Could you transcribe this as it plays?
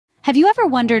Have you ever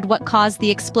wondered what caused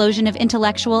the explosion of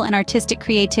intellectual and artistic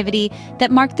creativity that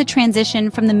marked the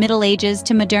transition from the Middle Ages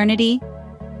to modernity?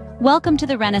 Welcome to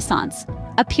the Renaissance,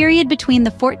 a period between the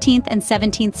 14th and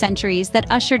 17th centuries that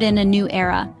ushered in a new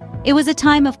era. It was a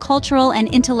time of cultural and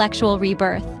intellectual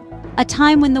rebirth, a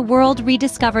time when the world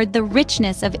rediscovered the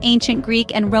richness of ancient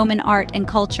Greek and Roman art and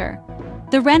culture.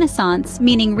 The Renaissance,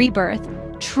 meaning rebirth,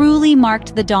 truly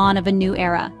marked the dawn of a new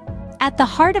era. At the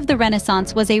heart of the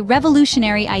Renaissance was a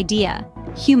revolutionary idea: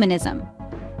 humanism.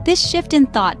 This shift in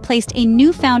thought placed a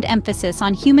newfound emphasis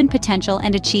on human potential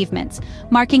and achievements,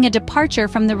 marking a departure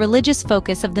from the religious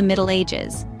focus of the Middle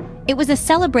Ages. It was a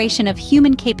celebration of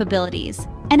human capabilities,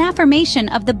 an affirmation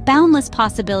of the boundless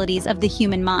possibilities of the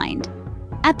human mind.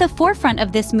 At the forefront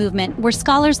of this movement were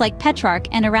scholars like Petrarch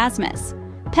and Erasmus.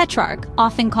 Petrarch,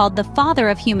 often called the father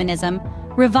of humanism,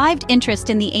 revived interest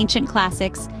in the ancient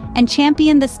classics and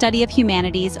championed the study of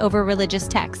humanities over religious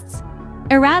texts.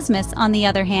 Erasmus, on the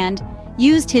other hand,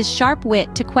 used his sharp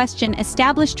wit to question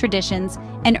established traditions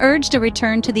and urged a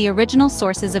return to the original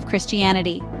sources of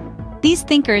Christianity. These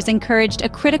thinkers encouraged a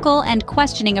critical and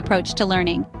questioning approach to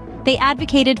learning. They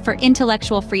advocated for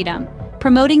intellectual freedom,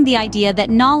 promoting the idea that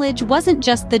knowledge wasn't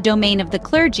just the domain of the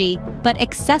clergy, but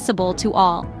accessible to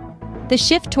all. The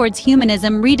shift towards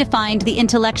humanism redefined the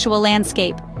intellectual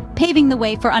landscape, paving the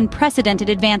way for unprecedented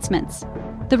advancements.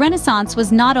 The Renaissance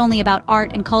was not only about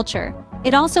art and culture,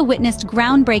 it also witnessed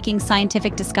groundbreaking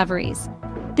scientific discoveries.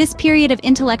 This period of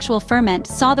intellectual ferment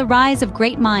saw the rise of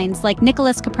great minds like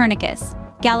Nicholas Copernicus,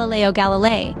 Galileo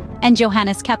Galilei, and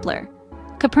Johannes Kepler.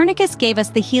 Copernicus gave us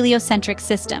the heliocentric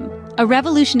system, a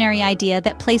revolutionary idea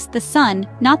that placed the sun,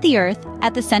 not the Earth,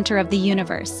 at the center of the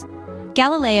universe.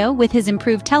 Galileo, with his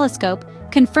improved telescope,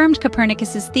 confirmed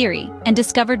Copernicus's theory and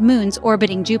discovered moons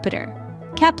orbiting Jupiter.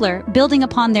 Kepler, building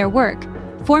upon their work,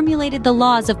 formulated the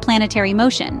laws of planetary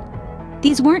motion.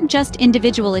 These weren't just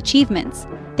individual achievements,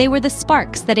 they were the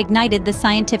sparks that ignited the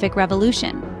scientific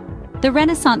revolution. The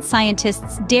Renaissance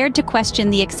scientists dared to question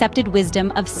the accepted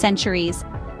wisdom of centuries.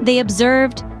 They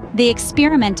observed, they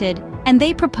experimented, and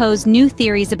they proposed new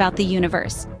theories about the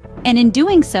universe. And in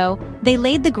doing so, they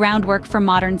laid the groundwork for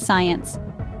modern science.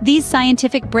 These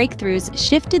scientific breakthroughs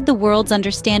shifted the world's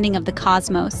understanding of the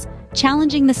cosmos,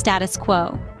 challenging the status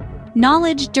quo.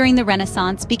 Knowledge during the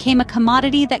Renaissance became a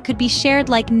commodity that could be shared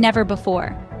like never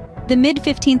before. The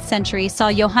mid-15th century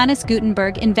saw Johannes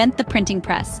Gutenberg invent the printing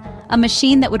press, a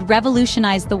machine that would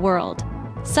revolutionize the world.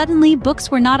 Suddenly,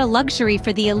 books were not a luxury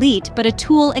for the elite, but a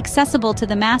tool accessible to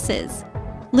the masses.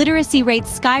 Literacy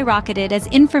rates skyrocketed as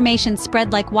information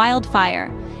spread like wildfire,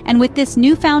 and with this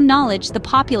newfound knowledge, the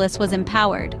populace was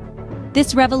empowered.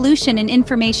 This revolution in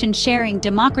information sharing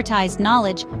democratized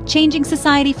knowledge, changing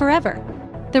society forever.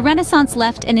 The Renaissance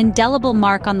left an indelible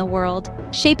mark on the world,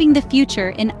 shaping the future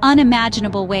in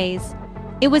unimaginable ways.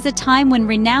 It was a time when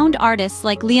renowned artists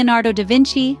like Leonardo da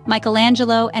Vinci,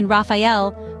 Michelangelo, and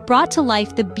Raphael brought to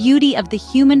life the beauty of the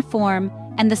human form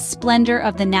and the splendor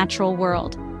of the natural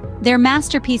world. Their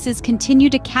masterpieces continue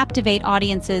to captivate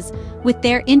audiences with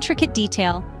their intricate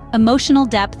detail, emotional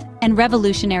depth, and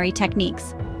revolutionary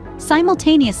techniques.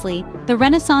 Simultaneously, the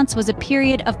Renaissance was a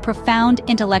period of profound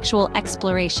intellectual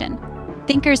exploration.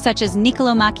 Thinkers such as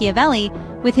Niccolò Machiavelli,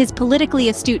 with his politically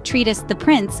astute treatise *The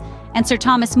Prince*, and Sir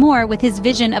Thomas More, with his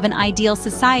vision of an ideal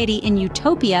society in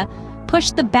utopia,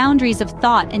 pushed the boundaries of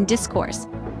thought and discourse.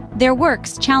 Their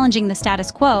works, challenging the status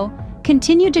quo,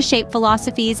 continued to shape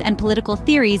philosophies and political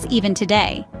theories even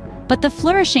today. But the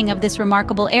flourishing of this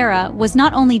remarkable era was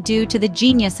not only due to the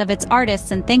genius of its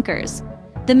artists and thinkers.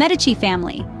 The Medici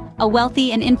family, a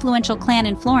wealthy and influential clan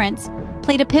in Florence,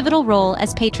 played a pivotal role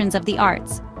as patrons of the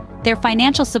arts. Their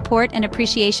financial support and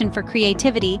appreciation for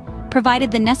creativity provided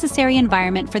the necessary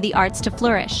environment for the arts to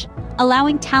flourish,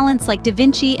 allowing talents like Da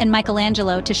Vinci and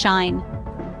Michelangelo to shine.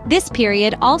 This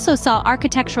period also saw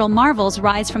architectural marvels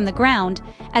rise from the ground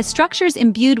as structures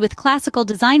imbued with classical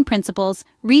design principles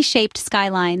reshaped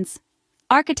skylines.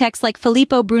 Architects like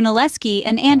Filippo Brunelleschi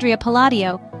and Andrea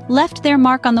Palladio left their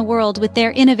mark on the world with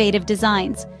their innovative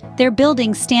designs, their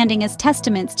buildings standing as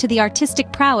testaments to the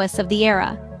artistic prowess of the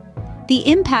era. The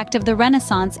impact of the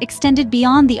Renaissance extended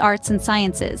beyond the arts and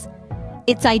sciences.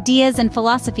 Its ideas and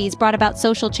philosophies brought about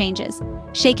social changes,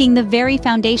 shaking the very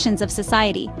foundations of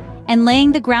society and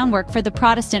laying the groundwork for the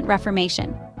Protestant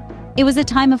Reformation. It was a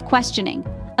time of questioning,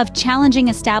 of challenging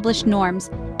established norms,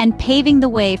 and paving the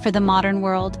way for the modern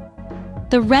world.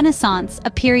 The Renaissance,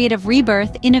 a period of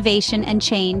rebirth, innovation, and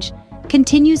change,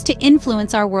 continues to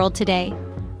influence our world today,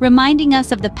 reminding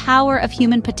us of the power of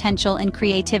human potential and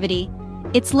creativity.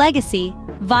 Its legacy,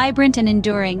 vibrant and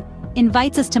enduring,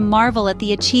 invites us to marvel at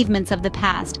the achievements of the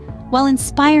past, while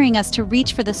inspiring us to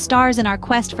reach for the stars in our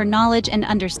quest for knowledge and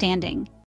understanding.